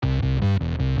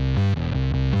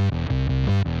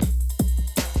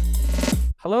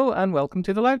Hello and welcome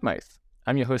to The Loudmouth.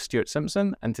 I'm your host Stuart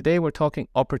Simpson, and today we're talking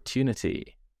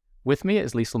opportunity. With me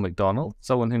is Lisl Macdonald,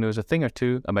 someone who knows a thing or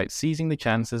two about seizing the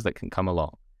chances that can come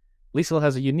along. Lisl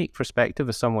has a unique perspective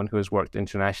as someone who has worked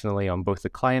internationally on both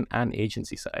the client and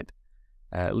agency side.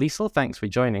 Lisl, thanks for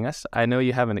joining us. I know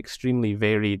you have an extremely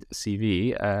varied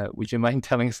CV. Would you mind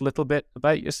telling us a little bit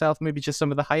about yourself, maybe just some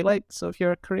of the highlights of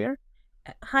your career?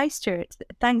 Hi, Stuart.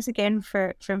 Thanks again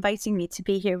for inviting me to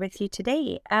be here with you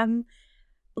today.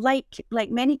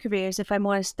 Like many careers, if I'm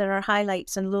honest, there are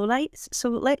highlights and lowlights. So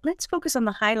let's focus on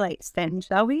the highlights then,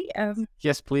 shall we?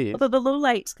 Yes, please. Although the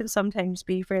lowlights can sometimes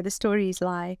be where the stories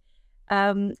lie.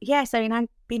 Yes, I mean, I've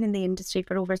been in the industry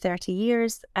for over 30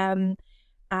 years.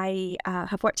 I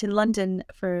have worked in London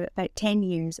for about 10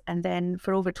 years, and then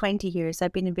for over 20 years,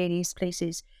 I've been in various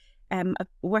places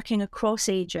working across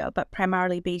Asia, but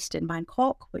primarily based in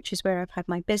Bangkok, which is where I've had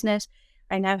my business.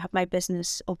 I now have my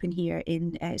business open here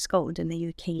in Scotland and the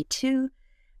UK too.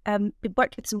 We've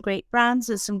worked with some great brands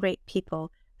and some great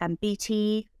people.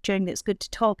 BT, during its Good to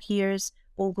Talk years,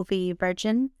 Ogilvy,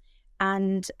 Virgin.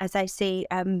 And as I say,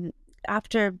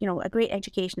 after a great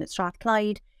education at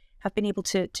Strathclyde, have been able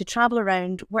to travel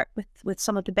around, work with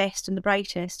some of the best and the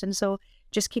brightest. And so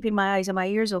just keeping my eyes and my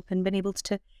ears open, been able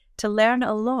to learn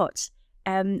a lot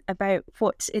about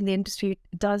what in the industry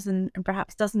does and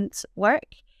perhaps doesn't work.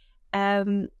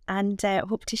 And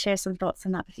hope to share some thoughts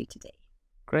on that with you today.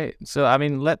 Great. So, I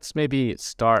mean, let's maybe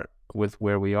start with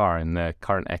where we are in the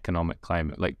current economic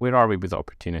climate. Like, where are we with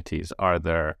opportunities? Are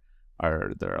there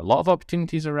a lot of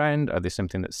opportunities around? Are they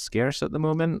something that's scarce at the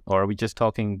moment? Or are we just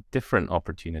talking different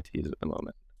opportunities at the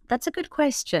moment? That's a good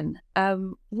question.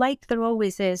 Like there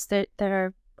always is, there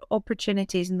are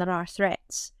opportunities and there are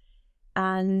threats.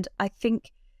 And I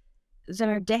think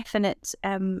there are definite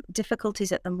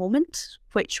difficulties at the moment,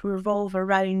 which revolve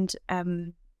around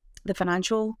the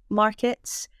financial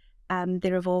markets.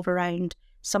 They revolve around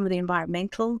some of the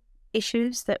environmental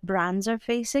issues that brands are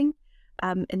facing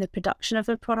in the production of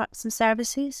their products and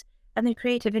services. And the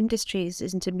creative industries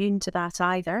isn't immune to that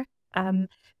either.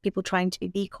 People trying to be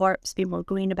B Corps, be more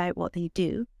green about what they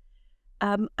do.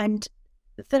 And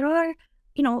there are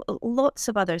lots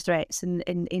of other threats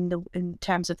in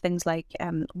terms of things like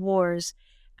wars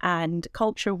and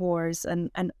culture wars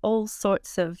and all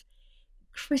sorts of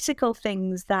critical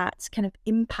things that kind of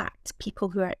impact people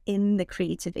who are in the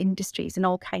creative industries in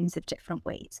all kinds of different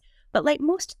ways. But like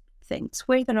most things,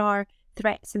 where there are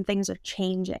threats and things are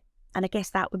changing, and I guess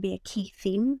that would be a key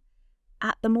theme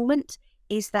at the moment,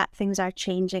 is that things are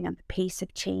changing and the pace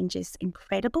of change is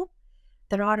incredible.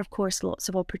 There are, of course, lots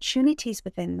of opportunities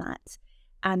within that.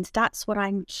 And that's what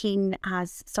I'm keen,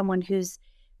 as someone who's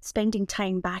spending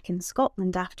time back in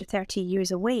Scotland after 30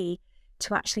 years away,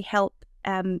 to actually help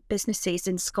businesses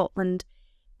in Scotland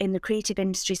in the creative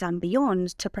industries and beyond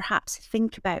to perhaps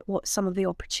think about what some of the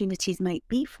opportunities might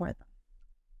be for them.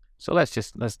 So let's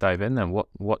dive in then.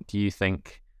 What do you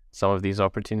think some of these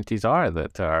opportunities are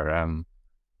that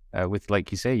are with, like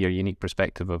you say, your unique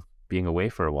perspective of being away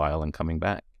for a while and coming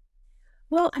back?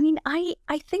 Well, I mean, I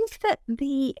think that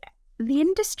the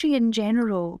industry in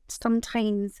general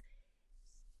sometimes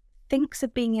thinks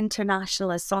of being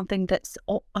international as something that's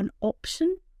an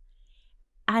option.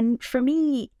 And for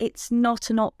me, it's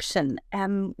not an option.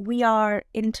 We are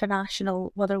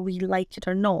international, whether we like it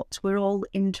or not. We're all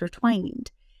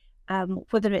intertwined.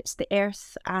 Whether it's the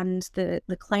earth and the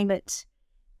climate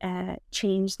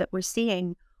change that we're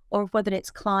seeing, or whether it's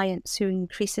clients who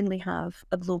increasingly have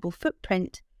a global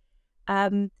footprint,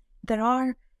 there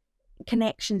are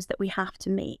connections that we have to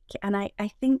make. And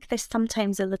I think there's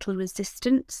sometimes a little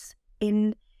resistance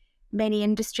in many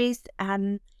industries.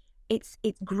 It's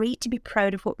great to be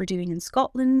proud of what we're doing in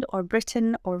Scotland or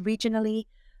Britain or regionally,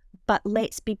 but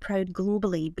let's be proud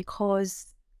globally,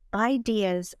 because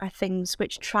ideas are things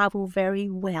which travel very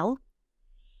well.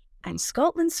 And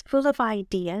Scotland's full of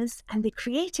ideas, and the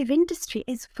creative industry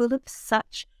is full of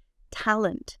such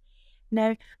talent.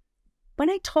 Now, when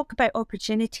I talk about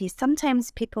opportunities, sometimes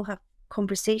people have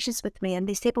conversations with me and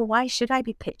they say, well, why should I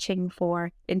be pitching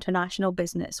for international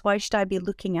business? Why should I be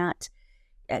looking at,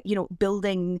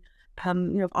 building,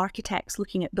 architects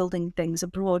looking at building things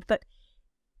abroad? But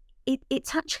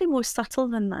it's actually more subtle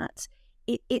than that.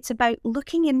 It's about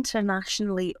looking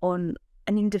internationally on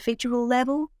an individual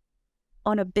level,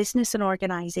 on a business and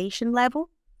organisation level,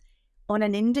 on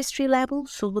an industry level,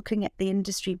 so looking at the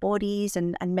industry bodies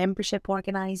and membership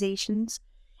organisations,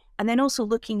 and then also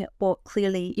looking at what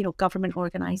clearly, government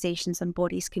organisations and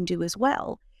bodies can do as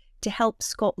well to help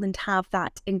Scotland have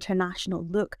that international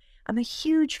look. I'm a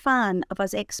huge fan of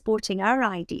us exporting our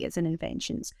ideas and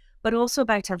inventions, but also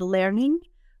about our learning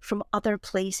from other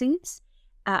places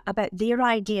about their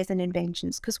ideas and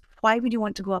inventions. Because why would you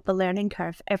want to go up a learning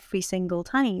curve every single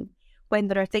time when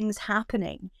there are things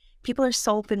happening? People are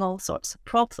solving all sorts of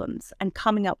problems and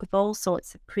coming up with all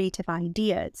sorts of creative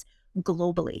ideas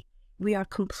globally. We are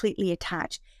completely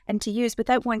attached. And to use,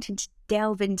 without wanting to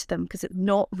delve into them, because it's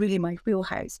not really my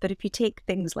wheelhouse, but if you take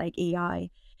things like AI,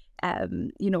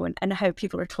 and how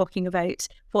people are talking about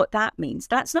what that means,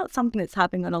 that's not something that's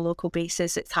happening on a local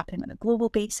basis. It's happening on a global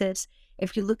basis.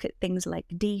 If you look at things like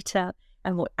data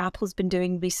and what Apple's been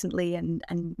doing recently, and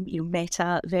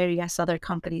Meta, various other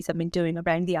companies have been doing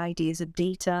around the ideas of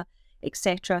data,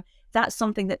 etc., that's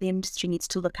something that the industry needs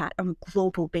to look at on a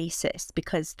global basis,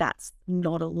 because that's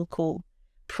not a local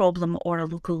problem or a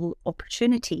local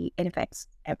opportunity. It affects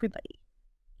everybody.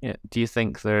 Yeah. Do you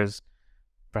think there's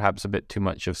perhaps a bit too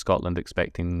much of Scotland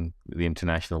expecting the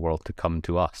international world to come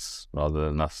to us rather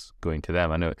than us going to them?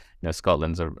 I know,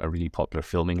 Scotland's a really popular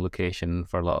filming location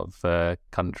for a lot of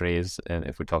countries, and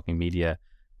if we're talking media,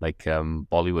 like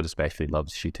Bollywood especially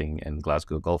loves shooting in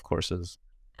Glasgow golf courses.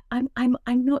 I'm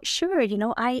not sure.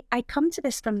 I come to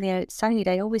this from the outside.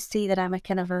 I always see that I'm a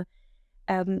kind of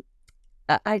a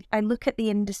I look at the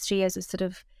industry as a sort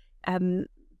of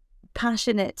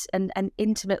passionate and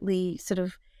intimately sort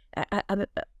of a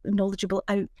knowledgeable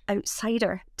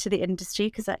outsider to the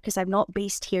industry, because I'm not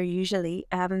based here usually.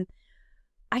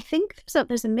 I think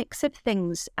there's a mix of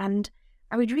things, and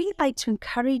I would really like to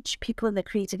encourage people in the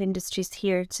creative industries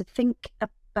here to think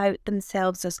about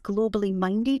themselves as globally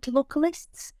minded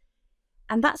localists.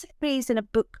 And that's a phrase in a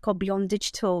book called Beyond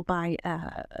Digital by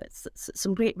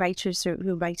some great writers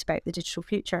who write about the digital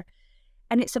future.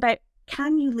 And it's about,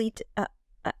 can you lead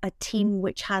a team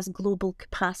which has global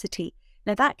capacity?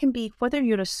 Now, that can be whether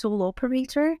you're a sole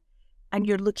operator and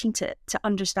you're looking to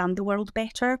understand the world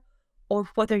better, or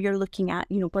whether you're looking at,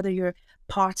 whether you're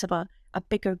part of a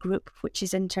bigger group which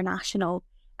is international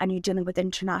and you're dealing with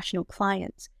international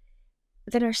clients.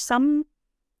 There are some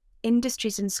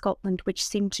industries in Scotland which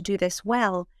seem to do this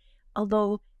well,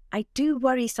 although I do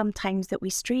worry sometimes that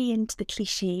we stray into the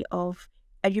cliche of,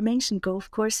 you mentioned golf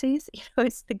courses,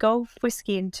 it's the golf,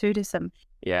 whiskey and tourism.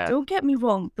 Yeah. Don't get me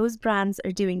wrong, those brands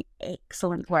are doing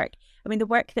excellent work. I mean, the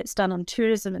work that's done on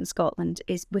tourism in Scotland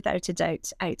is without a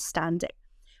doubt outstanding.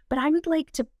 But I would like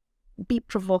to be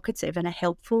provocative in a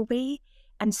helpful way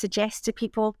and suggest to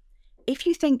people, if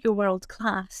you think you're world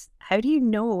class, how do you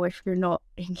know if you're not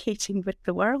engaging with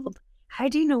the world? How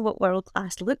do you know what world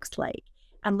class looks like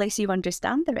unless you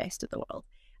understand the rest of the world,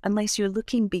 unless you're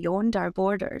looking beyond our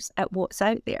borders at what's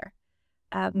out there?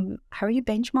 How are you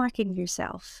benchmarking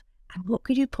yourself? And what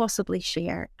could you possibly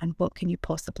share? And what can you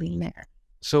possibly learn?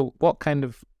 So what kind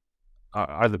of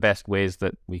are the best ways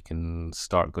that we can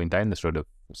start going down this road of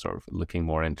sort of looking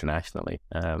more internationally?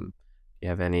 Do you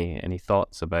have any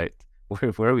thoughts about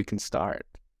where we can start?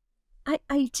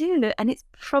 I do, and it's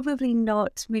probably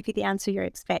not maybe the answer you're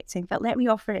expecting, but let me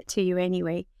offer it to you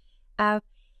anyway.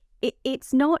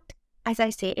 It's not, as I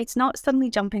say, it's not suddenly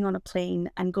jumping on a plane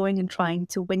and going and trying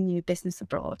to win new business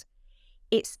abroad.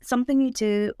 It's something you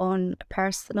do on a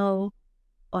personal,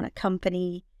 on a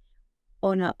company,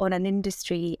 on an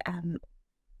industry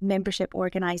membership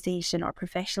organisation or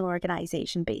professional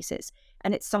organisation basis.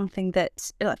 And it's something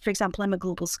that, for example, I'm a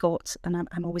global Scot, and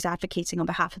I'm always advocating on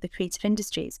behalf of the creative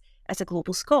industries as a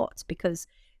global Scot, because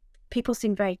people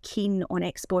seem very keen on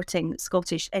exporting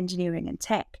Scottish engineering and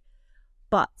tech,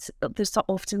 but there's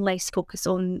often less focus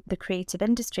on the creative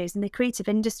industries. And the creative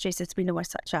industries, as we know, are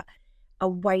such a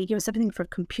wide, it's everything from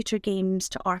computer games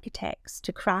to architects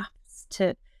to crafts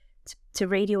to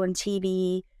radio and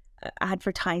TV,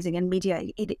 advertising and media.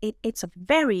 It's a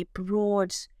very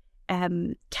broad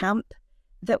camp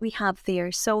that we have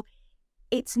there. So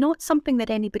it's not something that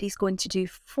anybody's going to do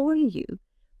for you,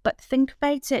 but think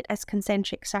about it as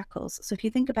concentric circles. So if you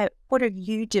think about what are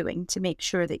you doing to make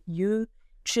sure that you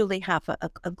truly have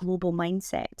a global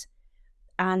mindset,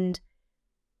 and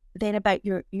then about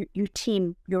your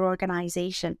team, your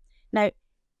organisation. Now,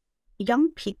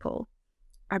 young people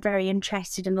are very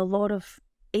interested in a lot of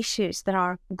issues that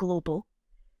are global.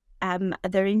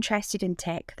 They're interested in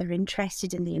tech, they're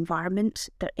interested in the environment,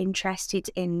 they're interested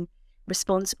in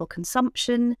responsible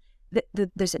consumption.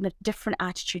 There's different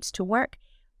attitudes to work.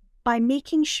 By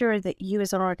making sure that you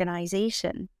as an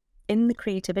organisation in the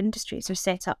creative industries are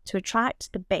set up to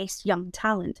attract the best young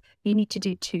talent, you need to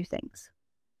do two things.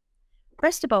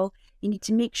 First of all, you need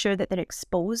to make sure that they're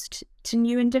exposed to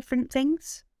new and different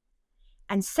things.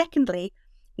 And secondly,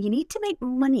 you need to make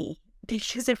money,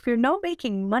 because if you're not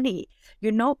making money,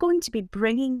 you're not going to be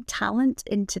bringing talent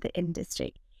into the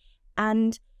industry.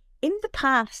 And in the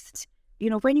past,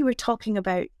 when you were talking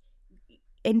about,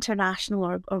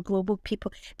 international or global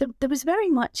people, there was very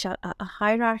much a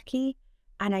hierarchy.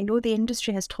 And I know the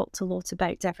industry has talked a lot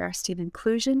about diversity and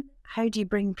inclusion. How do you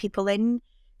bring people in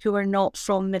who are not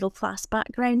from middle class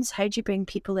backgrounds? How do you bring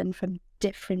people in from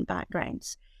different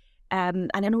backgrounds? And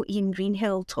I know Ian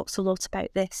Greenhill talks a lot about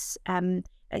this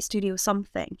at Studio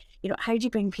Something. How do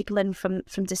you bring people in from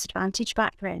disadvantaged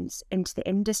backgrounds into the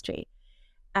industry?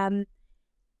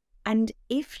 And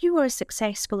if you are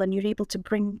successful and you're able to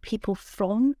bring people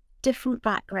from different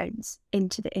backgrounds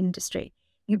into the industry,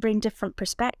 you bring different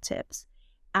perspectives,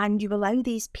 and you allow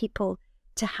these people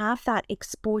to have that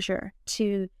exposure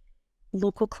to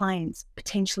local clients,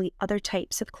 potentially other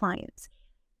types of clients.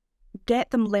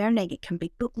 Get them learning. It can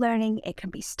be book learning, it can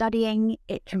be studying,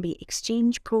 it can be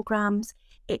exchange programs,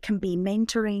 it can be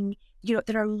mentoring.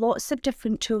 There are lots of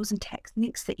different tools and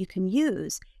techniques that you can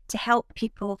use to help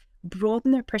people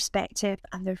broaden their perspective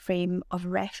and their frame of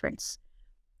reference.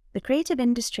 The creative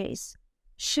industries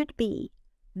should be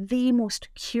the most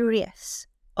curious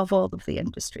of all of the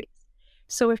industries.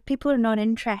 So if people are not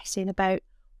interested about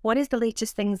what is the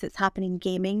latest things that's happening in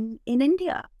gaming in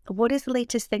India, what is the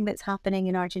latest thing that's happening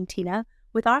in Argentina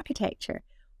with architecture,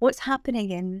 what's happening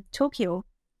in Tokyo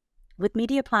with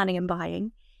media planning and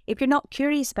buying, if you're not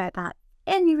curious about that,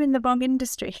 then you're in the wrong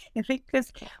industry.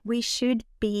 Because we should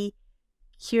be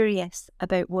curious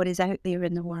about what is out there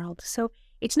in the world. So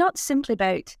it's not simply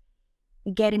about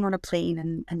getting on a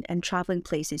plane and traveling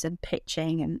places and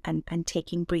pitching and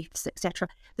taking briefs, etc.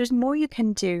 There's more you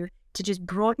can do to just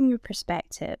broaden your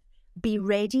perspective, be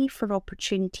ready for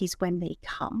opportunities when they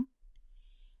come,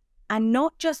 and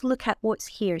not just look at what's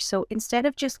here. So instead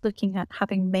of just looking at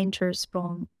having mentors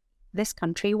from this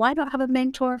country, why not have a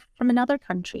mentor from another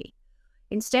country?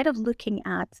 Instead of looking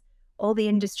at all the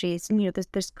industries,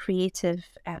 there's creative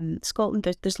Scotland,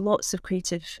 there's lots of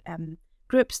creative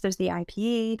groups. There's the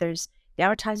IPA, there's the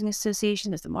Advertising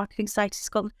Association, there's the Marketing Society of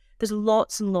Scotland. There's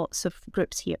lots and lots of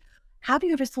groups here. Have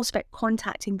you ever thought about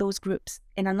contacting those groups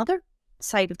in another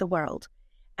side of the world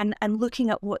and looking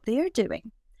at what they're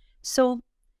doing? So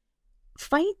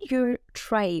find your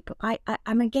tribe.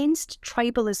 I'm against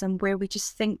tribalism, where we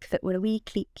just think that we're a wee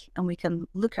clique and we can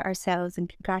look at ourselves and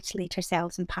congratulate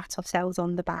ourselves and pat ourselves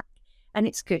on the back. And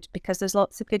it's good, because there's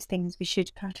lots of good things we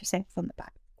should pat ourselves on the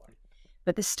back for.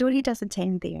 But the story doesn't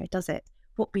end there, does it?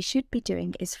 What we should be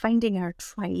doing is finding our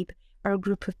tribe, our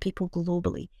group of people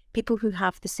globally, people who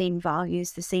have the same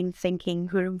values, the same thinking,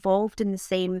 who are involved in the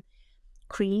same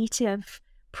creative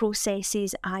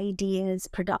processes, ideas,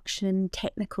 production,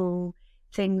 technical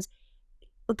things.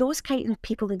 Those kinds of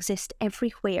people exist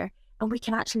everywhere, and we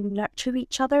can actually nurture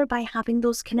each other by having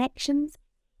those connections.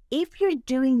 If you're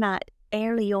doing that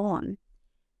early on,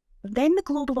 then the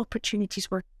global opportunities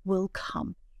will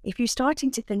come. If you're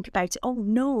starting to think about it, oh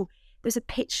no, there's a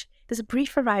pitch, there's a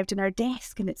brief arrived in our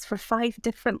desk and it's for 5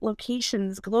 different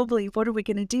locations globally. What are we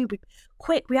going to do?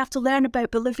 Quick, we have to learn about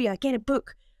Bolivia, get a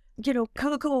book,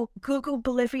 Google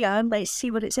Bolivia and let's see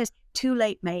what it says. Too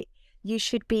late, mate. You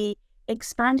should be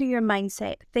expanding your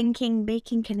mindset, thinking,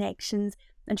 making connections,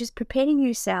 and just preparing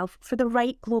yourself for the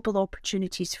right global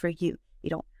opportunities for you. You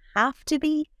don't have to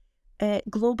be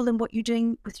global in what you're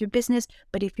doing with your business,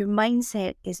 but if your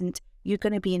mindset isn't, you're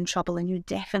going to be in trouble, and you're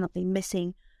definitely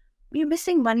missing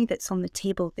money that's on the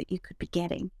table that you could be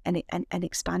getting, and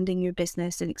expanding your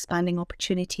business and expanding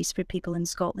opportunities for people in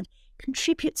Scotland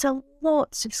contributes a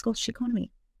lot to the Scottish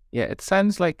economy. Yeah, it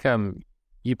sounds like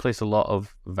you place a lot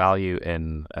of value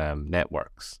in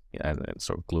networks and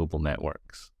sort of global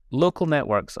networks. Local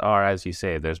networks are, as you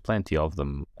say, there's plenty of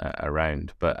them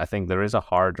around, but I think there is a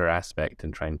harder aspect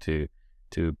in trying to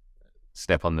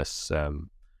step on this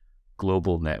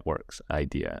global networks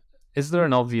idea. Is there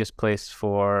an obvious place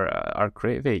for our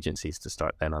creative agencies to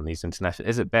start then on these international?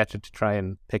 Is it better to try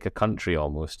and pick a country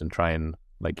almost and try and,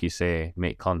 like you say,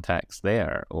 make contacts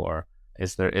there, or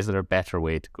is there a better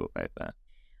way to go about that?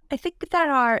 I think there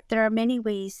are many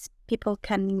ways people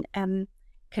can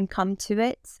come to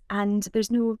it, and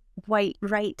there's no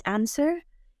right answer.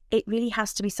 It really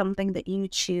has to be something that you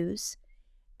choose.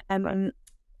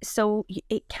 So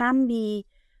it can be.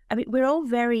 I mean, we're all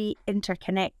very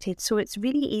interconnected, so it's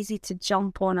really easy to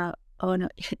jump on a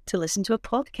to listen to a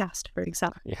podcast, for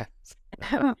example. Yes.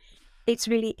 It's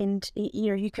really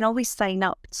you can always sign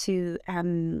up to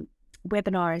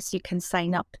webinars. You can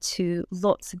sign up to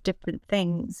lots of different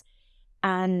things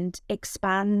and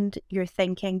expand your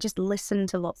thinking. Just listen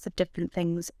to lots of different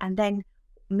things, and then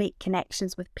make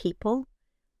connections with people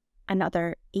and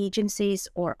other agencies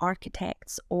or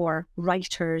architects or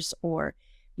writers or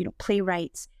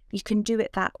playwrights. You can do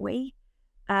it that way.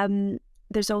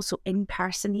 There's also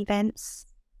in-person events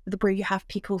where you have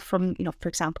people from, for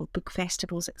example, book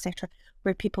festivals, etc.,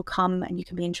 where people come and you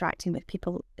can be interacting with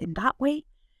people in that way.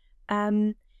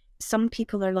 Some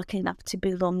people are lucky enough to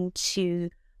belong to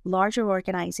larger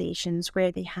organizations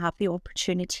where they have the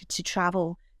opportunity to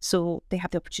travel. So they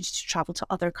have the opportunity to travel to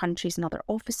other countries and other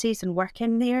offices and work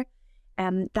in there.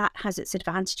 That has its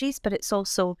advantages, but it's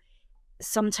also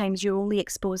sometimes you're only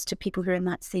exposed to people who are in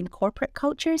that same corporate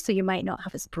culture. So you might not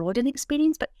have as broad an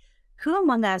experience, but who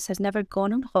among us has never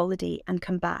gone on holiday and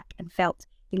come back and felt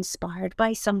inspired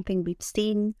by something we've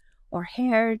seen or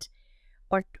heard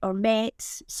or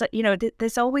met? So,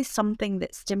 there's always something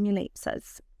that stimulates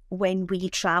us when we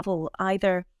travel,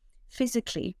 either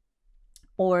physically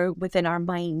or within our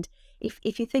mind.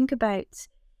 If you think about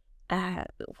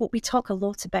what we talk a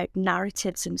lot about,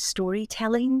 narratives and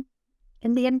storytelling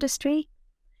in the industry,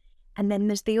 and then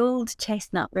there's the old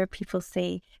chestnut where people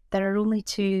say there are only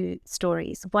two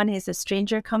stories. One is a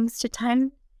stranger comes to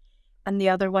town, and the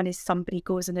other one is somebody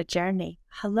goes on a journey.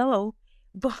 Hello,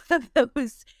 both of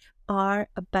those are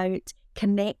about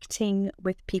connecting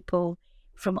with people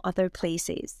from other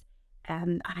places.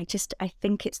 And I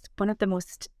think it's one of the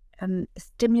most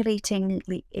stimulating.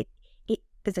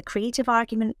 There's a creative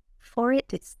argument for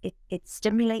it. It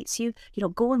stimulates you.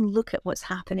 Go and look at what's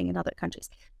happening in other countries.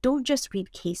 Don't just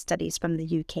read case studies from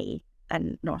the UK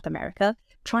and North America.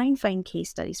 Try and find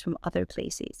case studies from other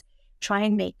places. Try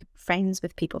and make friends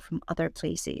with people from other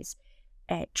places.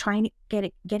 Try and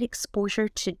get exposure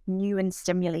to new and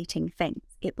stimulating things.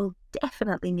 It will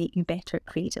definitely make you better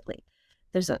creatively.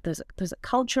 There's a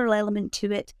cultural element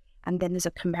to it, and then there's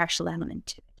a commercial element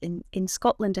to it. In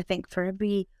Scotland, I think for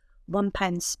every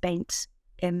 £1 spent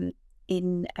in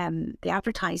the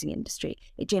advertising industry,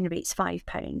 it generates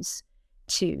 £5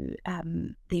 to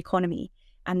the economy.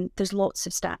 And there's lots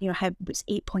of stats. How it's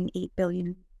 £8.8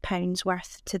 billion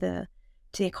worth to the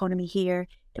economy here.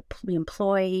 We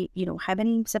employ, how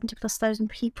many 70,000+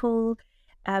 people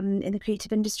in the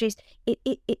creative industries.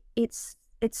 It's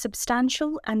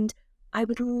substantial, and I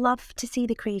would love to see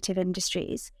the creative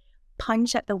industries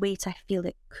punch at the weight I feel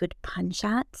it could punch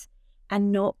at,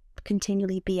 and not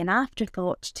continually be an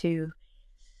afterthought to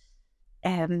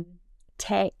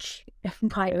tech,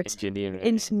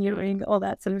 engineering, all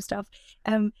that sort of stuff.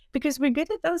 Because we're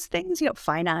good at those things,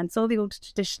 finance, all the old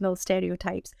traditional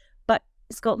stereotypes. But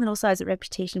Scotland also has a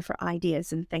reputation for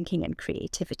ideas and thinking and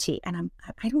creativity, and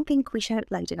I don't think we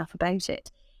shout loud enough about it.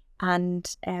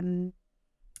 And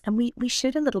we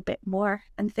should a little bit more,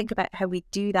 and think about how we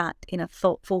do that in a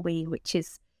thoughtful way, which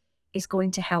is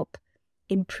going to help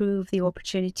improve the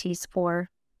opportunities for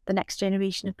the next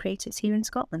generation of creatives here in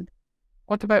Scotland.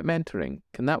 What about mentoring?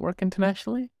 Can that work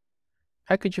internationally?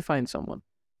 How could you find someone?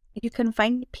 You can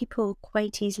find people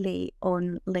quite easily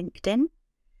on LinkedIn.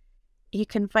 You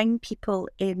can find people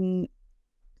in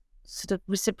sort of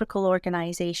reciprocal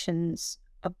organisations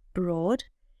abroad,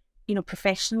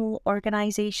 professional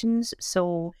organisations.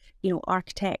 So,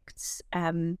 architects,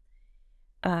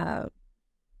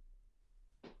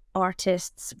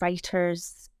 artists,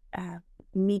 writers,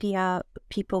 media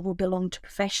people will belong to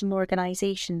professional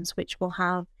organisations which will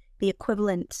have the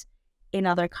equivalent in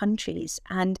other countries.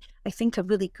 And I think a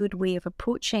really good way of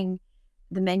approaching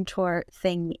the mentor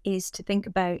thing is to think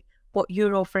about what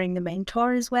you're offering the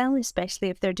mentor as well, especially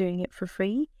if they're doing it for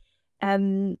free.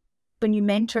 When you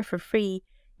mentor for free,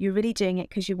 you're really doing it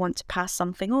because you want to pass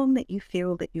something on that you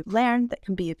feel that you've learned that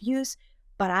can be of use.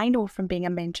 But I know from being a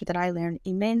mentor that I learn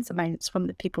immense amounts from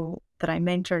the people that I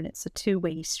mentor, and it's a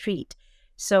two-way street.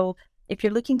 So if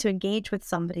you're looking to engage with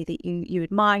somebody that you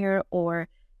admire, or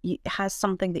has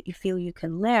something that you feel you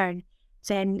can learn,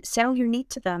 then sell your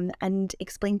need to them and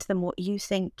explain to them what you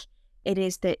think it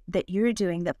is that you're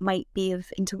doing that might be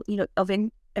of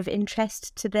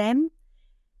interest to them.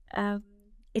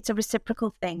 It's a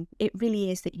reciprocal thing. It really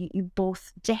is, that you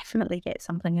both definitely get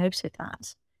something out of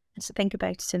that. And so think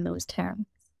about it in those terms.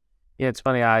 Yeah, it's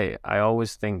funny. I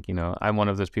always think, I'm one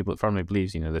of those people that firmly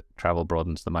believes, that travel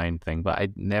broadens the mind thing, but I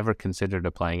never considered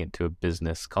applying it to a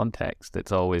business context.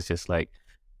 It's always just like,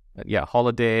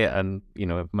 holiday and,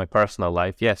 my personal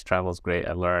life. Yes, travel's great.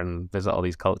 I learn, visit all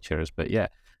these cultures, but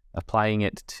applying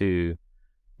it to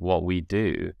what we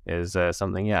do is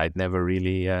something, I'd never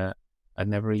really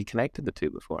connected the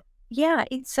two before. Yeah,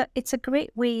 it's a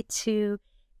great way to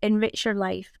enrich your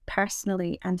life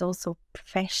personally and also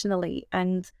professionally.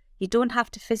 And you don't have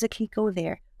to physically go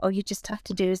there. All you just have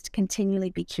to do is to continually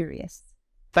be curious.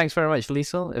 Thanks very much,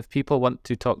 Lisl. If people want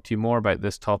to talk to you more about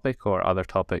this topic or other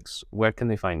topics, where can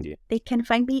they find you? They can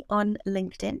find me on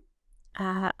LinkedIn.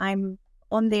 I'm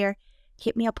on there.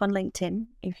 Hit me up on LinkedIn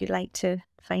if you'd like to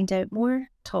find out more,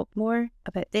 talk more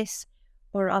about this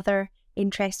or other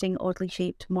interesting, oddly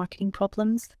shaped marketing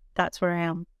problems, that's where I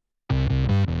am.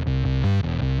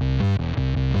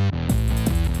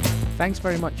 Thanks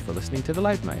very much for listening to The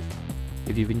Loudmouth.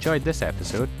 If you've enjoyed this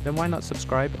episode, then why not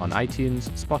subscribe on iTunes,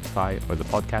 Spotify, or the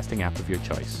podcasting app of your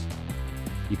choice.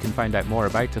 You can find out more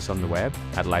about us on the web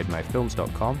at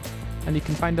loudmouthfilms.com, and you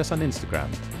can find us on Instagram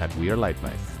at We're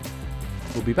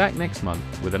Loudmouth. We'll be back next month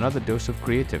with another dose of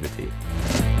creativity.